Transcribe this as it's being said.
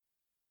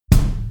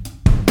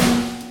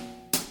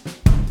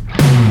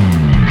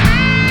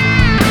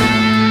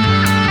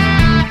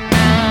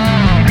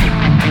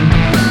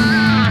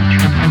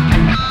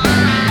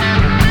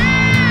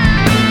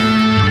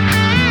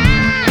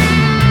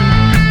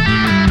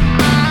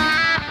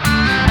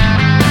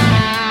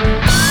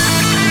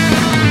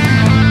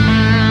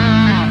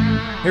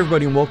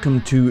everybody, and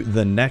welcome to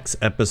the next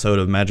episode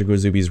of Magic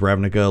Wazubi's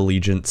Ravnica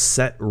Allegiance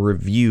set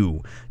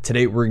review.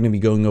 Today we're going to be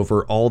going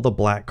over all the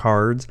black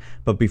cards,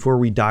 but before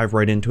we dive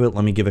right into it,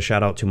 let me give a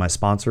shout out to my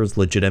sponsors,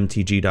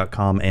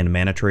 legitmtg.com and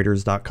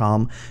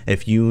manatraders.com.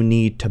 If you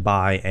need to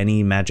buy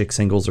any Magic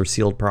singles or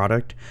sealed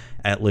product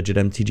at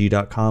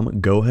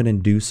legitmtg.com, go ahead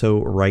and do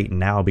so right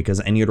now,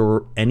 because any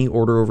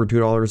order over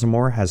 $2 or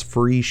more has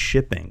free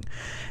shipping.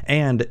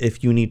 And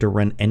if you need to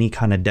rent any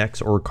kind of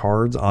decks or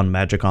cards on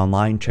Magic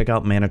Online, check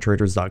out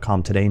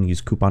manatraders.com today and use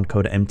coupon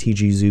code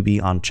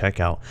MTGZUBI on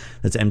checkout.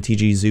 That's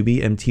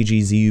MTGZUBI,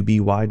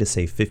 MTGZUBY, to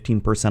save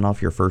 15%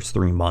 off your first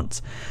 3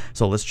 months.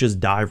 So let's just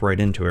dive right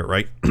into it,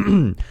 right?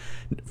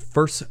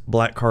 First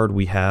black card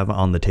we have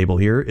on the table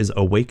here is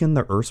Awaken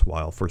the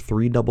Erstwhile. For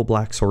 3 double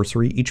black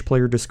sorcery, each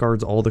player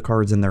discards all the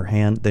cards in their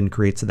hand, then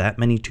creates that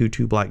many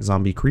 2/2 black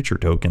zombie creature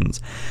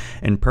tokens.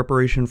 In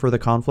preparation for the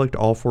conflict,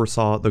 all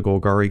foresaw the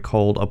Golgari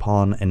called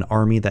upon an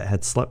army that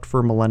had slept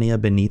for millennia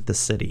beneath the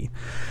city.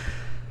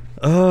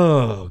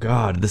 Oh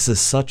god, this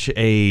is such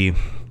a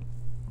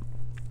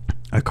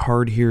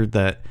card here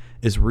that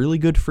is really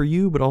good for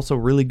you, but also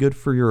really good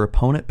for your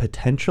opponent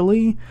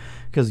potentially,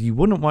 because you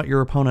wouldn't want your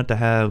opponent to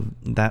have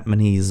that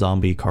many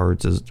zombie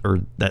cards or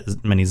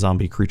that many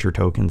zombie creature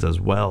tokens as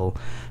well.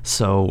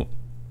 So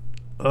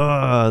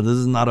this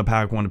is not a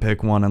pack one to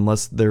pick one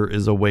unless there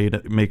is a way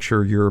to make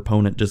sure your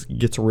opponent just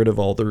gets rid of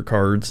all their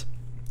cards.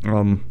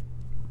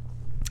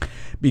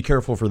 Be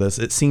careful for this.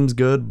 It seems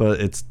good, but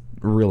it's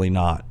really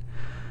not.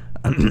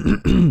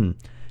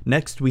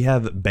 Next, we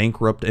have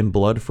Bankrupt in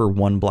Blood. For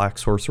 1 black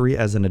sorcery.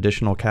 As an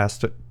additional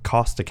cost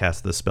to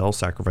cast this spell,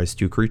 sacrifice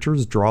 2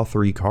 creatures, draw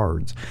 3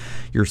 cards.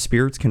 Your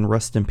spirits can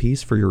rest in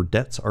peace, for your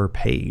debts are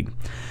paid.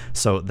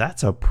 So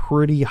that's a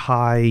pretty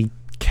high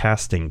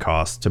casting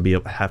cost to be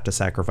able to have to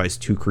sacrifice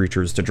 2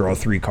 creatures to draw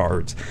 3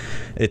 cards.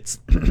 It's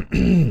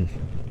I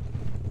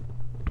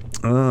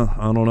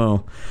don't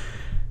know.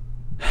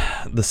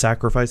 The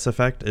sacrifice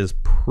effect is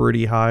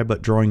pretty high,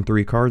 but drawing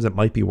 3 cards, it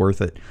might be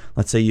worth it.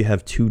 Let's say you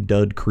have 2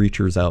 dud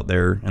creatures out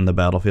there in the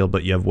battlefield,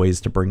 but you have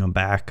ways to bring them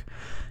back.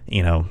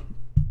 You know,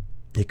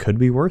 it could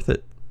be worth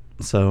it.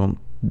 So,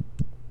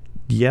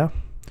 yeah,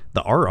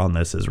 the art on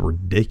this is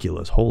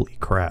ridiculous. Holy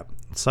crap.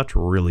 Such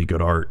really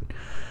good art.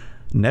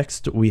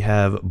 Next, we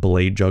have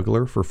Blade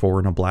Juggler. For 4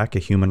 and a black, a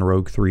human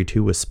rogue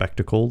 3/2 with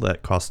Spectacle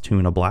that costs 2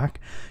 and a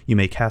black. You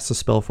may cast a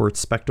spell for its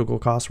Spectacle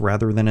cost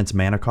rather than its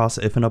mana cost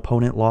if an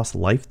opponent lost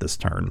life this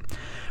turn.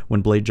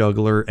 When Blade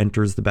Juggler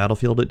enters the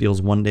battlefield, it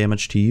deals 1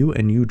 damage to you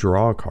and you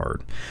draw a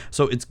card.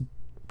 So it's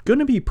going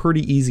to be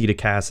pretty easy to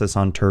cast this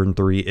on turn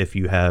 3 if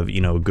you have,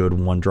 you know, good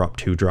 1-drop,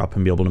 2-drop,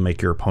 and be able to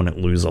make your opponent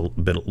lose a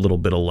little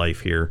bit of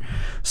life here.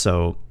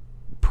 So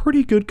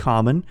pretty good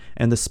common,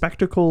 and the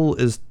Spectacles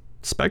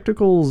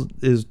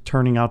is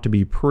turning out to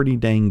be pretty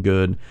dang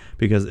good,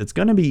 because it's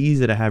going to be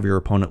easy to have your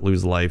opponent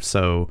lose life.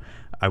 So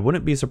I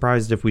wouldn't be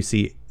surprised if we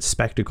see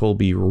Spectacle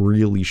be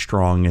really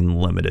strong and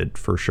limited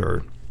for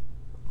sure.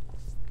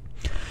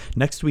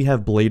 Next, we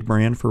have Blade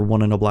Brand. For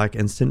 1 and a black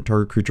instant,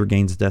 target creature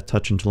gains death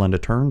touch until end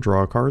of turn.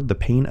 Draw a card. The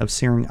pain of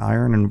searing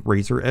iron and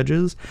razor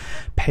edges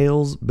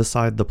pales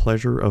beside the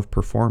pleasure of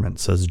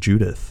performance, says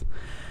Judith.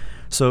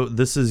 So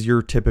this is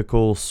your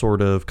typical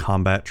sort of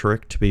combat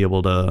trick to be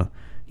able to,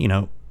 you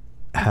know,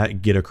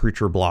 get a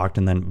creature blocked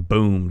and then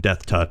boom,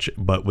 death touch,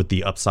 but with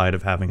the upside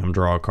of having him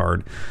draw a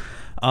card.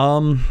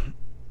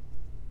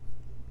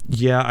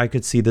 Yeah, I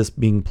could see this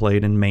being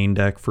played in main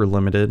deck for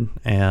limited,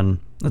 and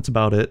that's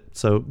about it.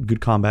 So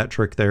good combat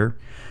trick there.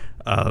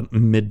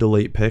 Mid to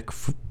late pick,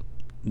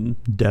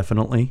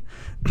 definitely.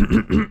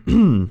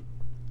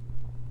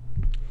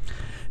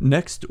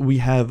 Next, we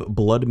have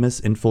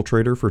Bloodmist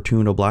Infiltrator. For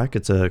 2 and a black.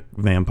 It's a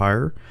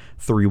vampire.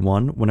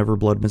 3/1. Whenever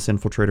Bloodmist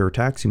Infiltrator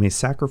attacks, you may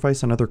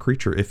sacrifice another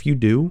creature. If you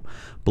do,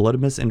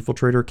 Bloodmist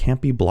Infiltrator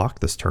can't be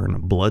blocked this turn.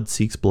 Blood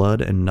seeks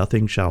blood, and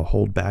nothing shall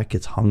hold back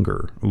its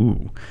hunger.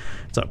 Ooh,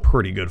 it's a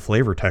pretty good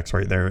flavor text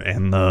right there.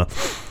 And the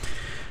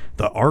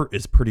art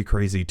is pretty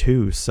crazy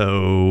too.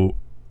 So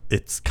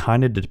it's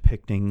kind of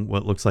depicting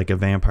what looks like a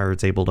vampire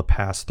that's able to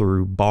pass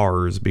through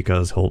bars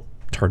because he'll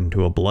turn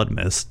into a blood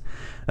mist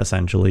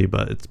essentially,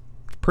 but it's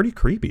pretty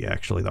creepy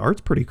actually. The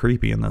art's pretty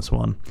creepy in this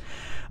one.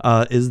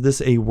 Is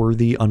this a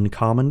worthy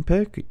uncommon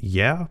pick?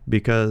 Yeah,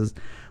 because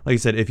like I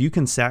said, if you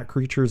can sack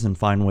creatures and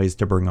find ways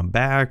to bring them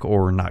back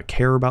or not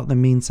care about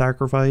them being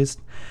sacrificed,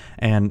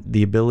 and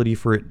the ability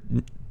for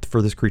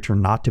this creature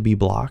not to be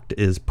blocked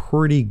is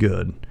pretty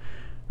good.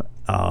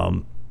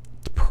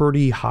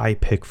 Pretty high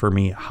pick for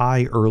me,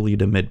 high early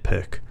to mid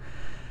pick.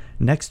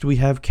 Next, we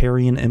have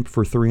Carrion Imp.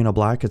 For 3 and a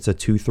black. It's a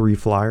 2/3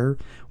 flyer.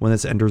 When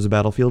this enters the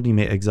battlefield, you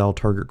may exile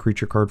target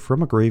creature card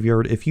from a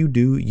graveyard. If you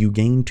do, you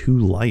gain 2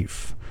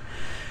 life.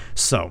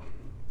 So,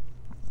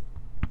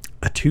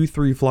 a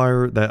 2/3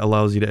 flyer that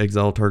allows you to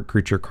exile target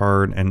creature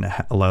card and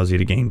allows you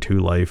to gain 2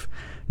 life.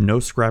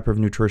 No scrap of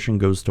nutrition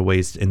goes to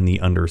waste in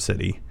the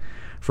Undercity.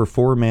 For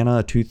 4 mana,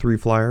 a 2/3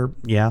 flyer,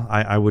 yeah,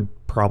 I would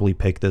probably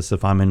pick this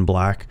if I'm in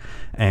black,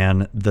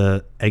 and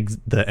the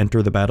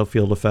enter the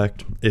battlefield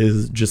effect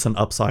is just an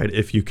upside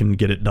if you can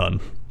get it done.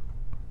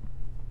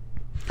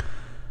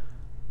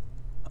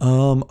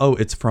 Oh,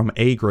 it's from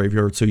a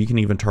graveyard, so you can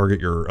even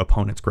target your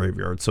opponent's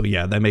graveyard. So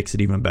yeah, that makes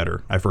it even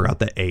better. I forgot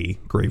the a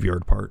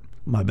graveyard part.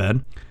 My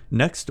bad.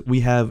 Next,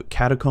 we have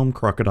Catacomb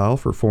Crocodile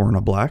for 4 and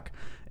a black.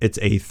 It's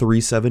a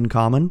 3/7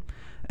 common,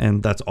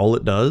 and that's all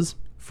it does.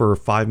 For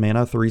 5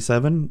 mana,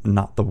 3/7,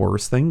 not the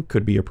worst thing.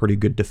 Could be a pretty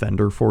good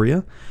defender for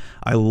you.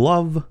 I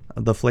love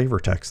the flavor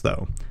text,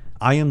 though.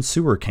 I am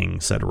Sewer King,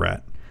 said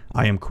Rat.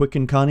 I am quick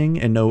and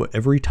cunning and know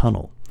every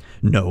tunnel.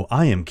 No,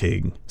 I am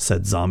king,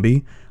 said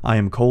Zombie. I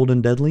am cold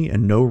and deadly,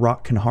 and no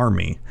rock can harm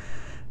me.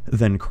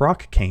 Then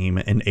Croc came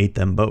and ate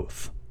them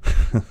both.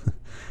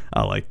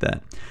 I like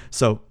that.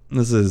 So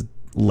this is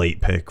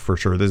late pick for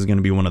sure. This is going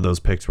to be one of those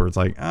picks where it's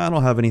like, I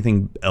don't have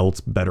anything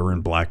else better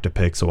in black to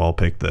pick, so I'll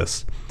pick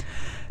this.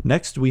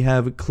 Next, we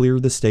have Clear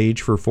the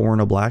Stage for 4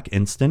 and a black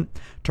instant.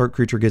 Target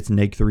creature gets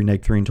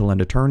 -3/-3 until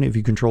end of turn. If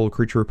you control a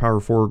creature of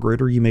power 4 or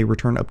greater, you may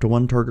return up to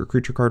 1 target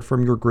creature card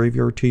from your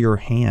graveyard to your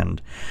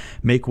hand.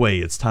 Make way,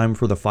 it's time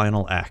for the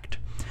final act.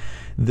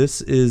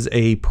 This is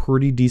a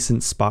pretty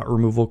decent spot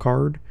removal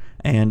card,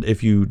 and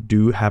if you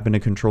do happen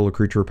to control a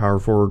creature of power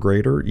 4 or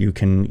greater, you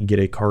can get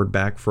a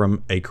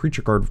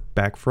creature card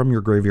back from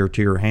your graveyard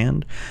to your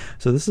hand.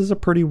 So this is a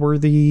pretty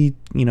worthy,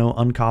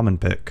 uncommon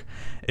pick.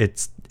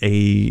 It's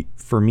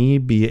for me,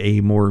 be a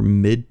more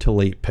mid to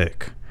late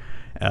pick.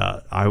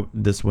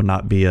 This would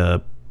not be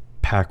a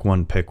pack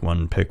one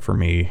pick for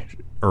me,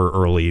 or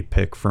early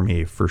pick for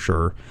me for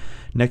sure.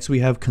 Next, we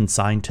have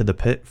Consigned to the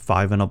Pit,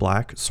 5 and a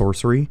black,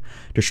 sorcery.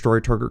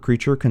 Destroy target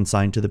creature,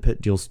 consigned to the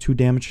pit, deals 2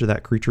 damage to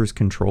that creature's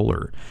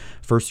controller.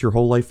 First, your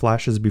whole life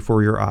flashes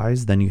before your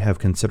eyes, then you have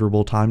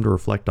considerable time to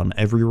reflect on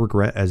every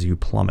regret as you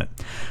plummet.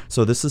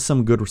 So this is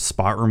some good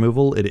spot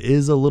removal. It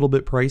is a little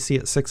bit pricey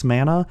at 6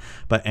 mana,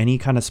 but any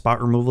kind of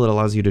spot removal that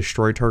allows you to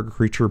destroy target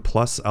creature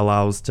plus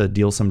allows to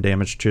deal some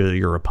damage to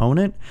your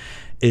opponent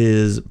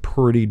is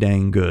pretty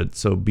dang good.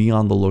 So be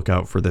on the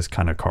lookout for this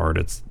kind of card.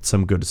 It's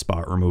some good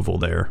spot removal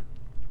there.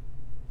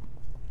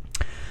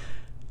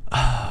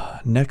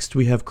 Next,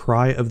 we have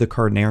Cry of the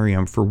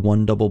Carnarium for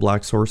 1 double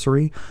black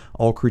sorcery.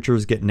 All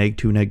creatures get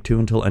 -2/-2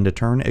 until end of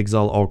turn.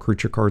 Exile all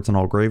creature cards in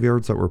all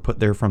graveyards that were put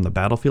there from the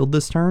battlefield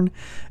this turn.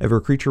 If a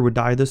creature would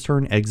die this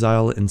turn,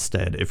 exile it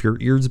instead. If your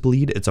ears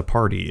bleed, it's a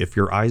party. If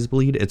your eyes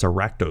bleed, it's a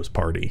Rakdos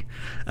party.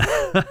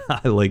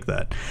 I like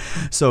that.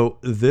 So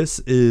this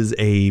is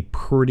a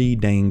pretty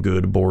dang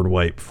good board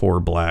wipe for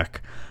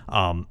black.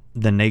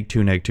 The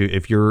 -2/-2,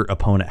 if your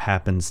opponent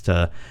happens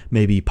to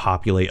maybe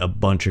populate a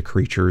bunch of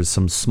creatures,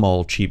 some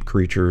small cheap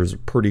creatures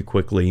pretty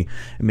quickly,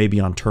 maybe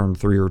on turn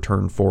 3 or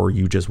turn 4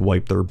 you just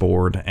wipe their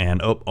board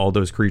and all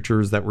those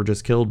creatures that were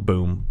just killed,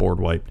 boom, board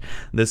wiped.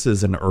 This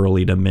is an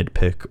early to mid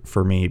pick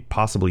for me,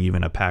 possibly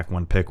even a pack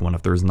one pick one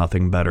if there's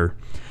nothing better.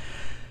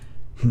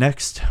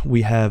 Next,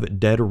 we have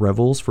Dead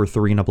Revels for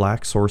 3 and a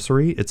black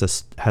sorcery.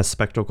 Has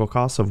spectacle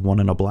costs of 1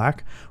 and a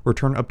black.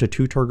 Return up to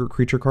 2 target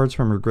creature cards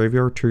from your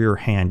graveyard to your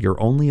hand.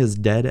 You're only as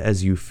dead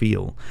as you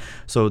feel.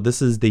 So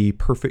this is the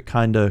perfect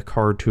kind of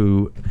card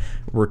to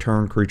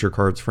return creature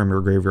cards from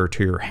your graveyard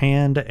to your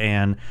hand,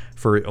 and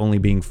for it only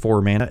being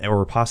 4 mana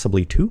or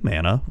possibly 2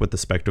 mana with the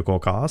spectacle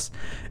cost,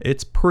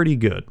 it's pretty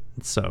good.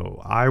 So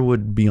I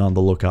would be on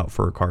the lookout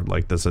for a card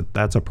like this.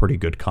 That's a pretty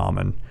good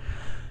common.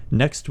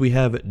 Next, we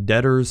have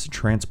Debtor's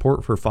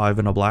Transport for 5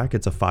 and a black.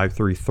 It's a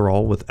 5/3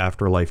 Thrall with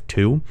Afterlife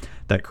 2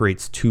 that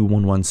creates 2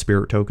 1/1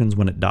 spirit tokens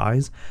when it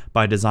dies.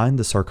 By design,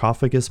 the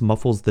sarcophagus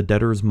muffles the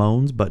debtor's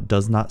moans but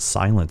does not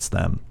silence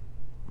them.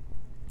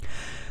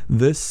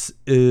 This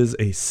is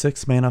a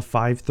 6 mana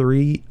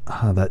 5/3.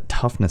 That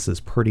toughness is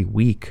pretty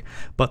weak,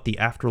 but the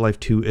Afterlife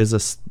 2 is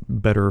a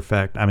better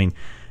effect. I mean,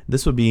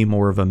 this would be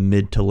more of a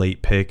mid to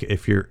late pick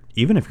if you're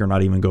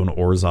not even going to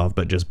Orzhov,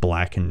 but just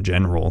black in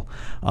general.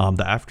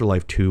 The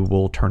Afterlife 2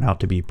 will turn out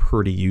to be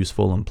pretty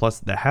useful, and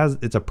plus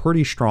it's a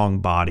pretty strong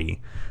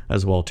body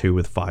as well too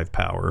with 5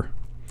 power.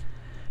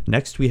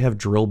 Next, we have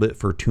Drillbit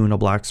for 2 and a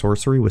black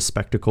sorcery with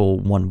Spectacle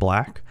 1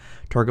 black.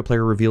 Target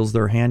player reveals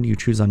their hand. You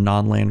choose a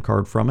non-land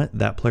card from it.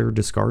 That player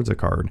discards a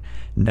card.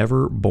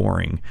 Never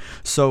boring.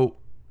 So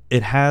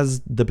it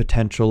has the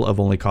potential of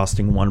only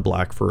costing 1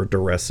 black for a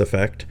duress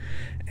effect,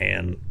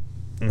 and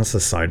that's a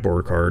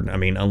sideboard card. I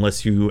mean,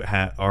 unless you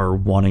are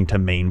wanting to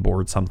main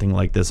board something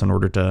like this in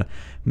order to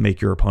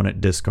make your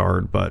opponent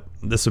discard, but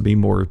this would be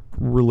more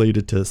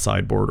related to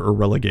sideboard or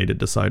relegated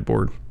to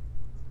sideboard.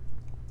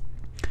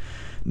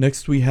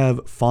 Next, we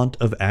have Font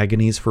of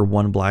Agonies for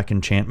 1 black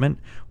enchantment.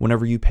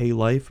 Whenever you pay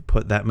life,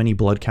 put that many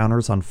blood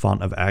counters on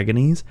Font of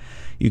Agonies.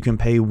 You can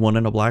pay 1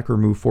 and a black,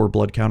 remove 4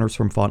 blood counters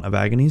from Font of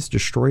Agonies,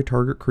 destroy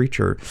target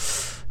creature.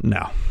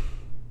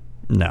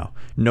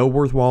 No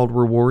worthwhile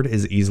reward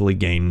is easily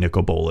gained,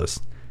 Nicol Bolas.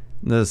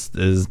 This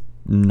is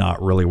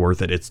not really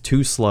worth it. It's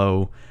too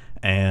slow,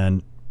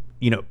 and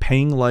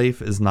paying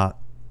life is not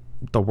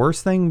the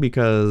worst thing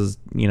because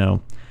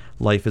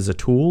life is a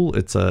tool.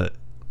 It's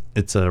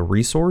a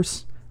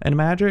resource in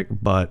Magic,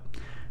 but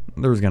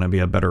there's going to be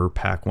a better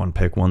pack one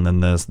pick one than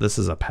this. This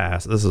is a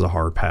pass. This is a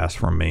hard pass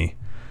from me.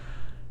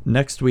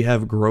 Next, we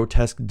have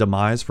Grotesque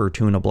Demise for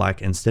 2 and a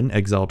black instant.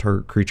 Exile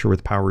target creature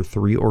with power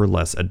 3 or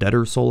less. A dead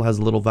or soul has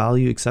little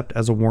value except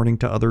as a warning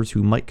to others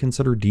who might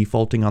consider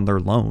defaulting on their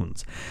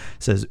loans,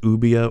 says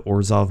Ubia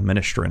Orzhov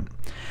Ministrant.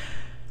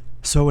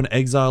 So an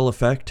exile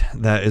effect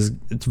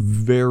it's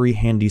very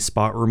handy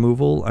spot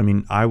removal. I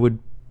mean, I would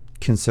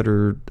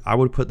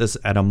put this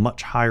at a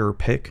much higher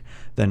pick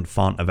than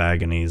Font of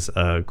Agonies.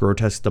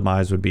 Grotesque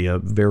Demise would be a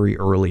very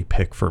early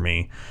pick for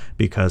me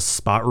because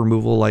spot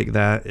removal like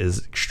that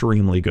is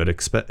extremely good,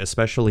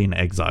 especially an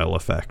exile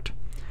effect.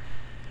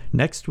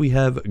 Next, we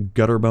have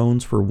Gutter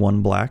Bones for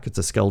 1 black. It's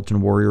a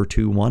Skeleton Warrior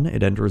 2/1.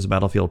 It enters the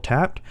battlefield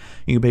tapped.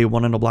 You can pay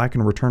 1 and a black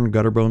and return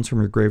Gutter Bones from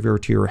your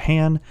graveyard to your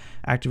hand.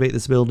 Activate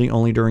this ability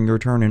only during your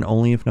turn and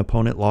only if an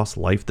opponent lost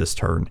life this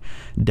turn.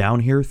 Down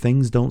here,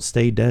 things don't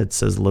stay dead,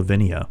 says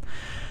Lavinia.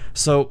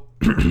 So,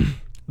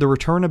 the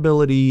return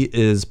ability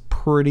is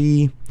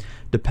pretty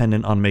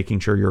dependent on making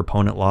sure your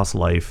opponent lost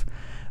life.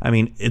 I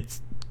mean, it's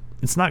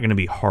not going to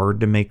be hard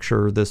to make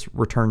sure this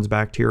returns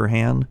back to your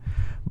hand,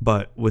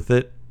 but with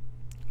it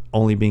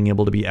only being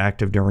able to be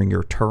active during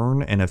your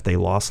turn, and if they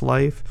lost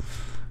life,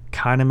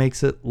 kind of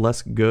makes it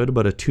less good.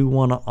 But a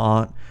 2/1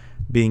 on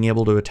being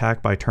able to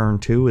attack by turn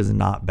 2 is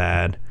not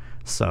bad,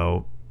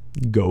 so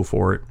go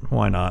for it.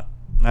 Why not?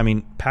 I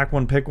mean, pack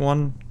 1, pick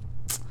 1.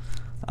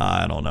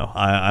 I don't know.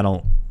 I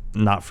don't.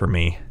 Not for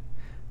me.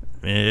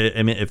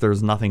 I mean, if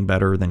there's nothing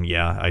better, then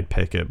yeah, I'd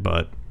pick it.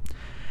 But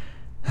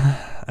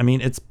I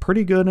mean, it's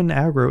pretty good in an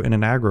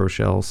aggro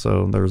shell,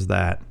 so there's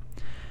that.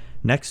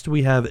 Next,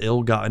 we have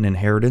Ill-Gotten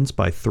Inheritance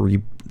by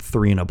 3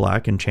 and a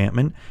black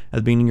enchantment. At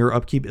the beginning of your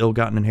upkeep,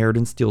 Ill-Gotten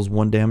Inheritance deals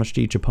 1 damage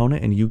to each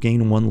opponent and you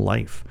gain 1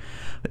 life.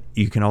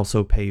 You can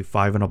also pay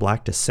 5 and a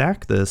black to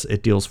sack this.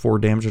 It deals 4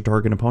 damage to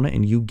target opponent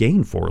and you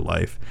gain 4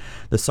 life.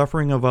 The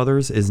suffering of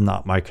others is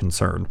not my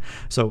concern.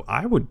 So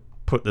I would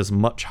put this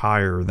much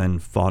higher than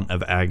Font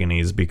of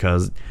Agonies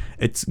because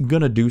it's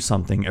going to do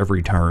something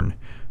every turn,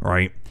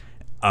 right?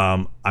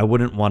 I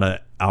wouldn't want to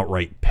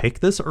outright pick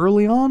this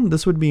early on.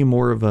 This would be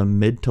more of a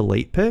mid to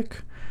late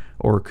pick,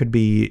 or it could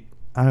be,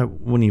 I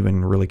wouldn't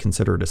even really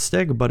consider it a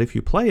stig, but if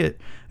you play it,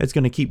 it's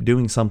going to keep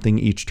doing something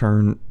each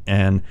turn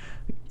and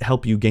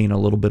help you gain a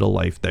little bit of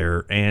life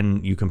there,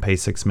 and you can pay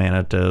 6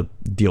 mana to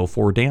deal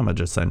 4 damage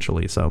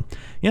essentially. So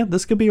yeah,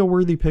 this could be a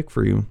worthy pick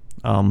for you.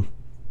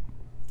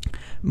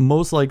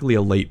 Most likely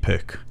a late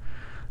pick.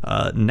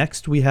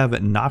 Next we have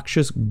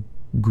Noxious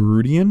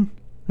Grudian,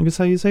 I guess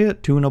how you say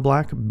it. 2 and a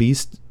black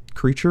beast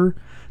creature.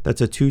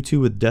 That's a 2/2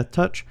 with Death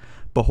Touch.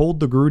 Behold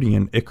the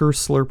Grudian, Ichor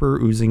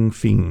Slurper Oozing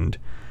Fiend.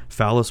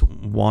 Phallus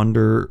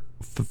Wander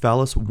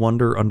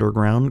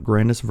Underground,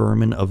 grandest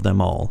vermin of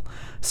them all,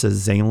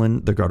 says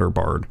Zaylin the Gutter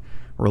Bard.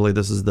 Really,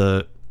 this is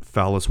the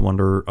Phallus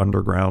Wander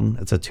Underground.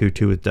 It's a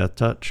 2/2 with Death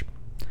Touch.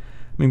 I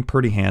mean,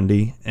 pretty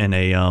handy in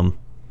a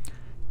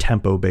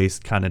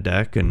tempo-based kind of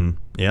deck, and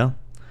yeah,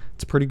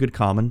 it's a pretty good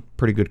common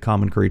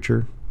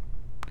creature.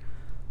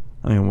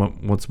 I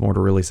mean, what's more to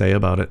really say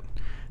about it?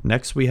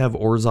 Next, we have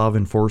Orzhov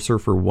Enforcer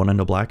for 1 and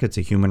a black. It's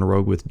a human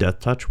rogue with Death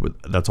Touch.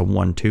 That's a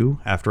 1/2,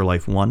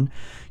 Afterlife 1.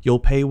 You'll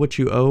pay what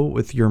you owe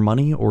with your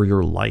money or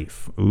your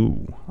life.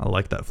 Ooh, I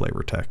like that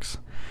flavor text.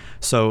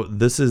 So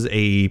this is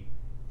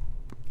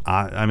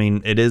I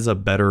mean, it is a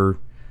better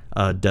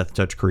Death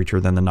Touch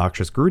creature than the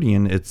Noxious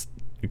Grudian. It's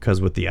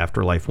because with the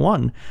Afterlife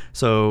 1.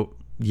 So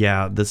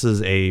yeah, this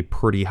is a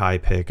pretty high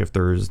pick if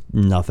there's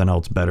nothing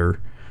else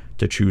better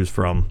to choose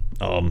from.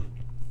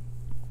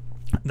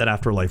 That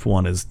Afterlife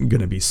 1 is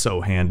going to be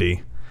so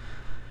handy.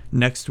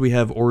 Next, we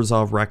have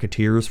Orzhov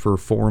Racketeers for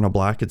 4 and a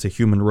black. It's a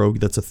human rogue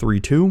that's a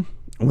 3/2.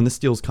 When this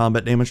deals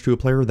combat damage to a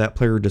player, that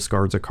player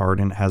discards a card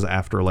and has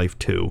Afterlife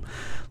 2.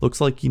 Looks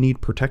like you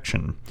need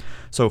protection.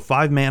 So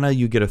 5 mana,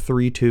 you get a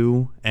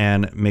 3/2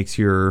 and makes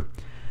your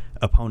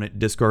opponent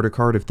discard a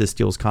card if this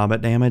deals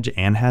combat damage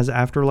and has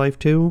Afterlife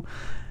 2.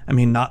 I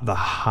mean, not the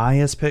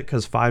highest pick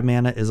because 5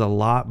 mana is a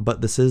lot,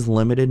 but this is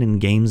limited and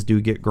games do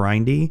get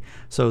grindy.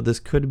 So this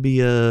could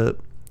be a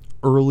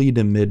early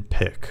to mid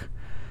pick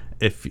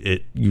if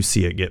you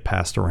see it get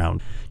passed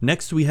around.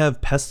 Next, we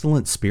have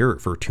Pestilent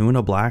Spirit for 2 and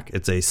a black.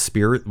 It's a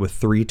spirit with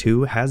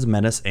 3/2, has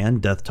Menace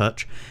and Death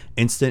Touch.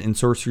 Instant and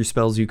sorcery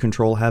spells you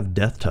control have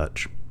Death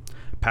Touch.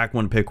 Pack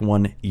 1, pick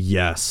 1,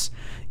 yes.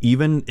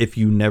 Even if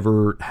you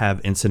never have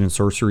instant and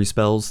sorcery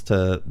spells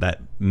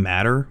that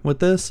matter with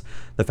this,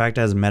 the fact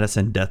it has Menace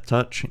and Death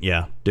Touch,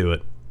 yeah, do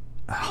it.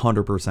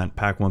 100%.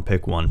 Pack 1,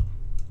 pick 1.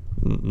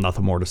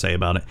 Nothing more to say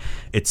about it.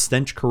 It's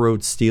Stench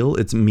Corrodes Steel.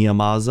 It's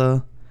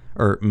Miasma,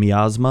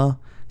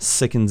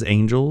 Sickens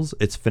Angels.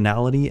 It's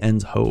Finality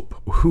Ends Hope.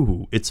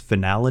 Ooh, it's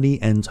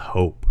Finality Ends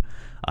Hope.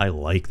 I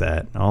like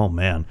that. Oh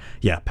man.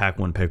 Yeah, pack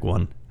 1, pick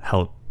 1.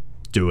 Hell,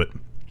 do it.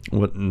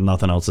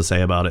 Nothing else to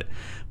say about it.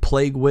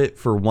 Plague Wit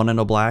for 1 and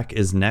a black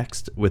is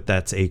next.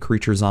 That's a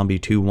creature zombie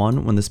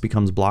 2/1. When this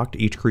becomes blocked,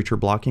 each creature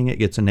blocking it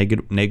gets a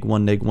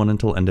neg1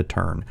 until end of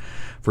turn.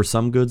 For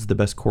some goods, the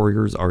best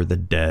couriers are the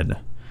dead.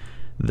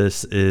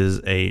 This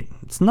is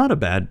it's not a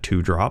bad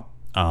 2-drop.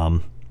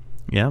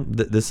 Yeah,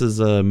 this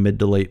is a mid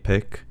to late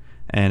pick,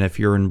 and if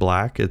you're in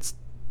black, it's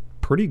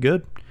pretty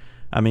good.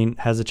 I mean,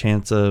 has a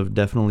chance of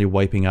definitely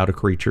wiping out a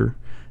creature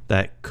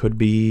that could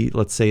be,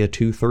 let's say, a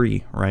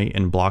 2/3, right?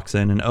 And blocks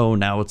in, and oh,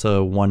 now it's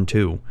a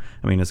 1/2.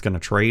 I mean, it's going to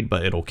trade,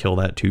 but it'll kill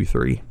that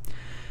 2/3.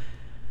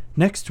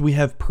 Next, we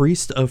have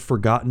Priest of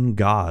Forgotten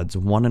Gods.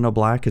 1 and a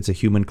black, it's a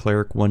human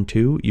cleric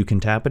 1/2. You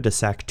can tap it to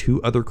sack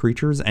 2 other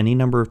creatures, any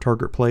number of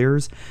target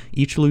players.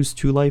 Each lose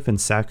 2 life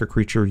and sack a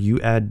creature. You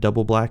add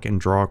double black and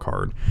draw a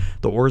card.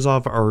 The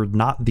Orzhov are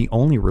not the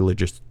only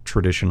religious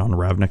tradition on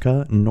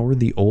Ravnica, nor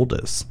the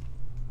oldest.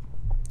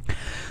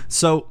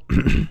 So,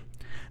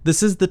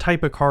 this is the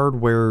type of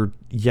card where,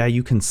 yeah,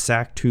 you can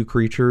sack 2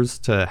 creatures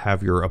to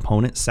have your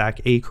opponent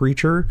sack a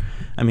creature.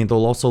 I mean,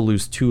 they'll also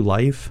lose 2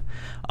 life.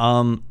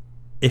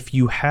 If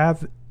you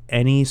have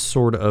any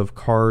sort of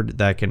card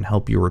that can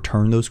help you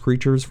return those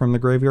creatures from the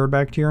graveyard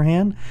back to your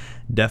hand,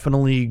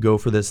 definitely go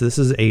for this. This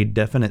is a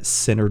definite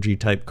synergy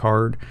type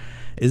card.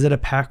 Is it a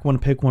pack 1,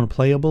 pick 1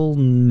 playable?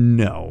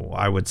 No,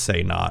 I would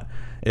say not.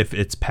 If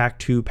it's pack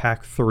 2,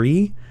 pack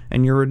 3,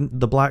 and you're in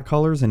the black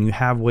colors and you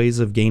have ways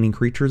of gaining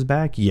creatures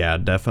back, yeah,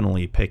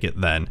 definitely pick it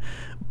then.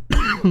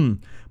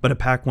 But a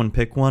pack 1,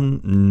 pick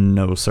 1?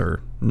 No, sir.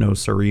 No,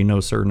 sirree.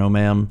 No, sir. No,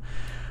 ma'am.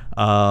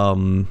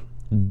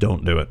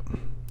 Don't do it.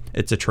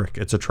 It's a trick.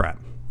 It's a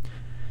trap.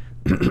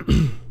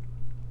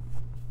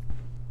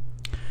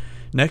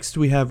 Next,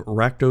 we have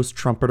Rakdos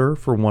Trumpeter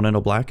for 1 and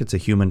a black. It's a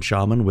human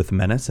shaman with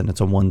menace, and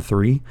it's a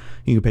 1/3.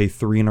 You can pay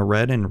 3 and a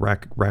red, and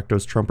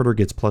Rakdos Trumpeter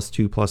gets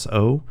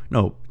 +2/+0.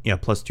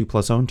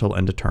 +2/+0 until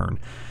end of turn.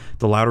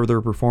 The louder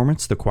their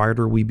performance, the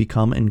quieter we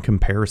become in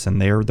comparison.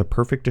 They are the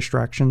perfect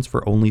distractions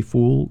for only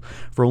fools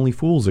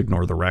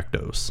ignore the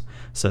Rakdos,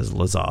 says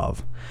Lazav.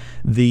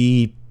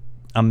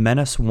 A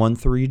menace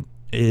 1/3.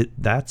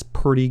 That's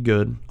pretty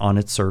good on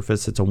its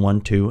surface. It's a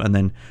 1/2, and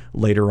then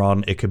later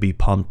on it could be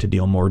pumped to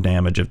deal more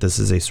damage. If this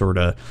is a sort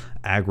of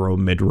aggro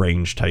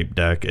mid-range type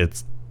deck,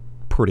 it's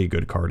pretty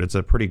good card. It's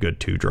a pretty good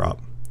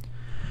 2-drop.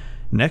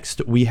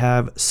 Next, we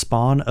have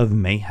Spawn of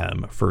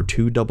Mayhem for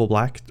 2 double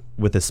black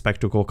with a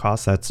spectacle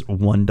cost. That's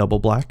 1 double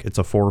black. It's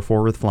a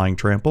 4/4 with flying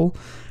trample.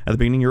 At the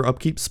beginning of your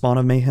upkeep, Spawn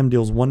of Mayhem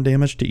deals 1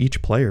 damage to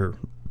each player.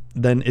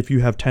 Then if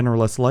you have 10 or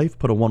less life,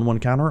 put a 1/1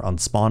 counter on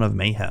Spawn of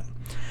Mayhem.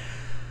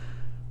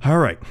 All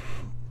right,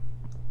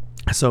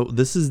 so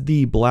this is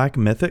the black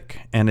mythic,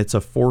 and it's a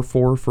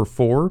 4/4 for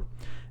 4,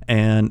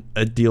 and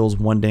it deals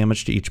 1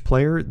 damage to each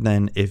player.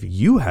 Then if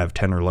you have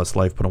 10 or less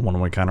life, put a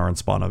 1/1 counter on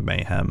Spawn of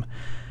Mayhem.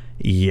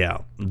 Yeah,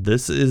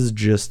 this is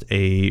just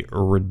a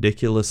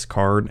ridiculous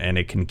card, and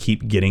it can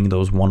keep getting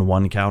those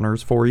 1/1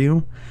 counters for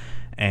you.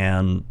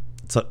 And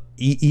so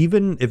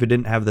even if it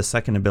didn't have the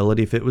second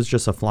ability, if it was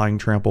just a flying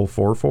trample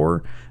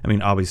 4/4, I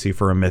mean, obviously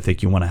for a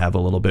mythic, you want to have a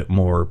little bit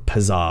more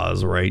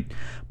pizzazz, right?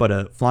 But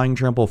a flying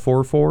trample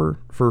 4/4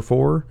 for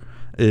 4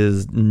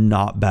 is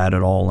not bad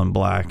at all in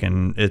black,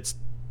 and it's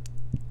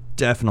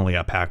definitely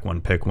a pack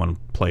 1, pick 1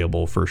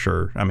 playable for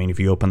sure. I mean, if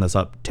you open this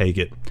up, take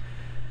it.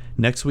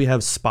 Next, we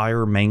have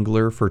Spire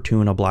Mangler for 2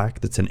 and a black.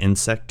 That's an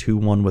insect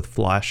 2/1 with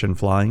flash and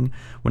flying.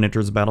 When it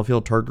enters the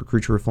battlefield, target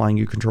creature with flying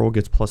you control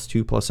gets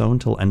 +2/+0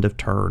 until end of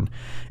turn.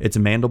 Its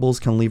mandibles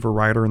can leave a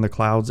rider in the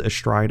clouds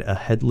astride a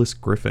headless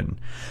griffin.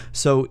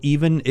 So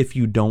even if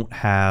you don't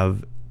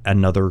have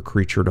another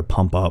creature to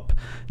pump up,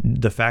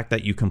 the fact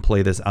that you can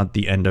play this at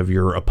the end of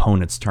your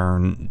opponent's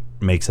turn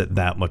makes it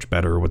that much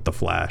better with the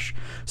flash.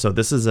 So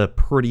this is a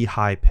pretty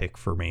high pick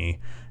for me,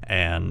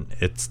 and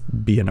it's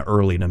be an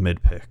early to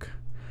mid pick.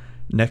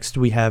 Next,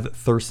 we have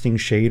Thirsting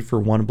Shade for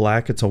 1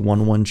 black. It's a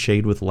 1/1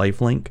 shade with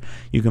lifelink.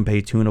 You can pay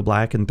 2 and a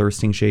black, and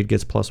Thirsting Shade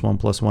gets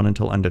 +1/+1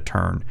 until end of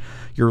turn.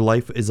 Your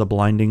life is a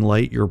blinding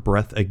light, your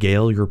breath a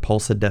gale, your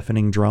pulse a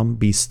deafening drum.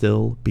 Be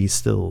still,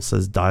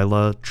 says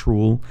Dyla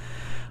Truel.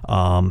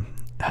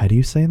 How do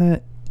you say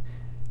that?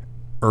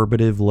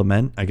 Herbative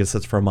Lament. I guess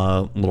that's from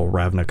a little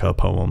Ravnica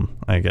poem,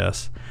 I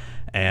guess.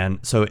 And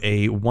so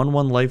a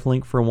 1/1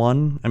 lifelink for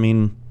 1. I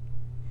mean,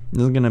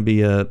 this is going to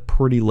be a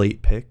pretty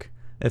late pick,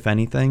 if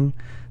anything.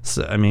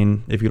 So, I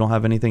mean, if you don't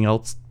have anything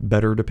else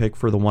better to pick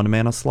for the 1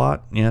 mana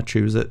slot, yeah,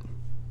 choose it.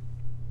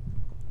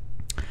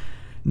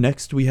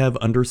 Next, we have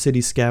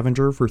Undercity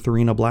Scavenger for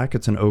 3 and a black.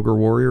 It's an Ogre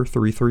Warrior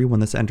 3/3.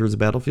 When this enters the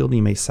battlefield,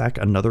 you may sack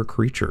another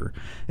creature.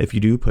 If you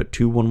do, put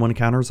 2 1/1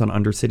 counters on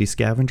Undercity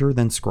Scavenger,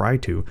 then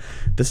scry 2.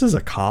 This is a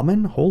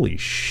common? Holy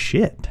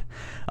shit.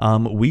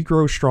 We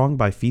grow strong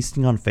by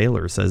feasting on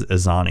failure, says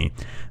Izani.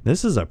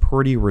 This is a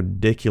pretty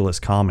ridiculous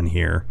common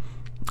here.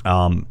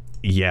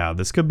 Yeah,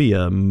 this could be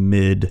a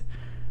mid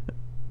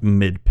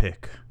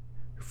pick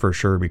for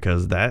sure,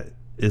 because that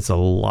is a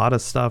lot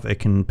of stuff it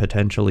can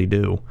potentially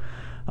do.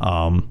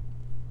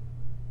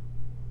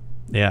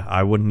 Yeah,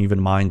 I wouldn't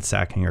even mind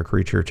sacking a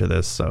creature to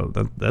this, so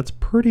that's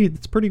pretty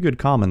good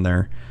common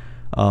there.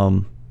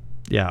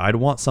 Yeah, I'd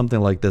want something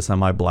like this on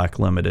my black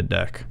limited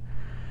deck.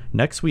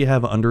 Next, we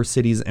have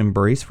Undercity's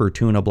Embrace for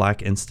 2 and a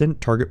black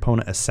instant. Target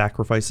opponent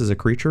sacrifices a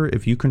creature.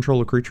 If you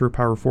control a creature of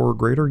power 4 or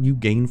greater, you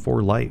gain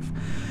 4 life.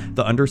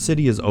 The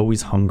Undercity is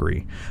always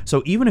hungry.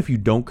 So even if you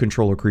don't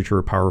control a creature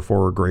of power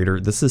 4 or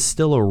greater, this is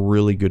still a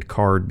really good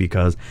card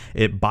because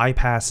it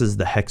bypasses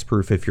the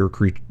hexproof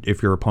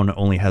if your opponent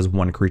only has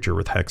one creature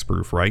with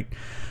hexproof, right?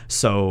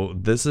 So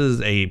this is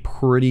a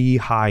pretty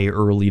high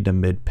early to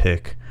mid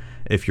pick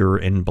if you're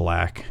in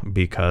black,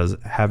 because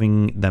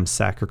having them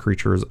sack a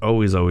creature is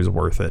always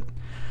worth it.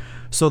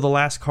 So the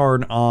last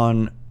card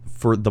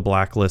for the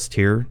blacklist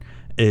here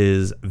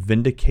is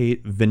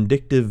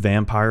Vindictive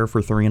Vampire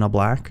for 3 and a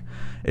black.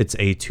 It's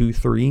a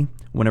 2/3.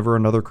 Whenever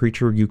another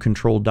creature you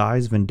control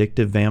dies,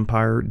 Vindictive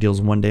Vampire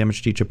deals 1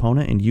 damage to each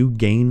opponent and you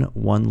gain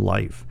 1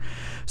 life.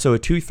 So a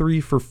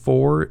 2/3 for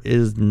 4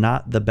 is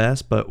not the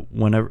best, but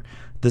whenever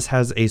this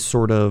has a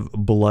sort of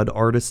Blood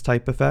Artist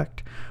type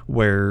effect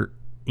where,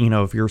 you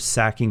know, if you're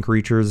sacking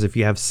creatures, if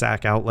you have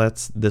sack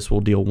outlets, this will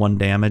deal 1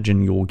 damage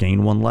and you will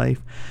gain 1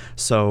 life.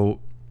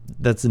 So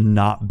that's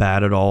not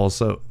bad at all.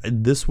 So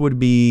this would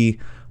be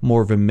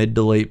more of a mid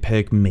to late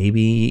pick,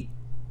 maybe,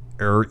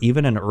 or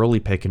even an early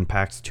pick in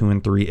packs 2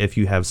 and 3 if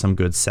you have some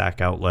good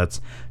sack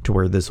outlets to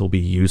where this will be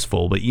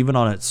useful. But even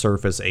on its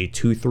surface, a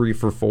 2/3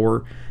 for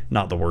 4,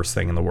 not the worst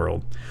thing in the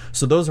world.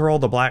 So those are all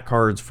the black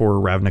cards for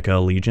Ravnica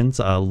Allegiance.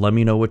 Let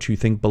me know what you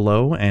think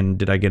below, and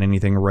did I get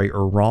anything right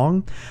or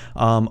wrong?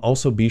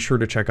 Also, be sure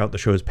to check out the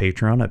show's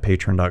Patreon at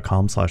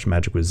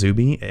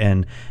patreon.com/magicwithzuby,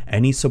 and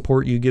any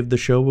support you give the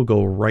show will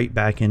go right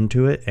back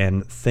into it.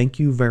 And thank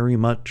you very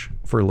much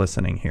for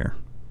listening here.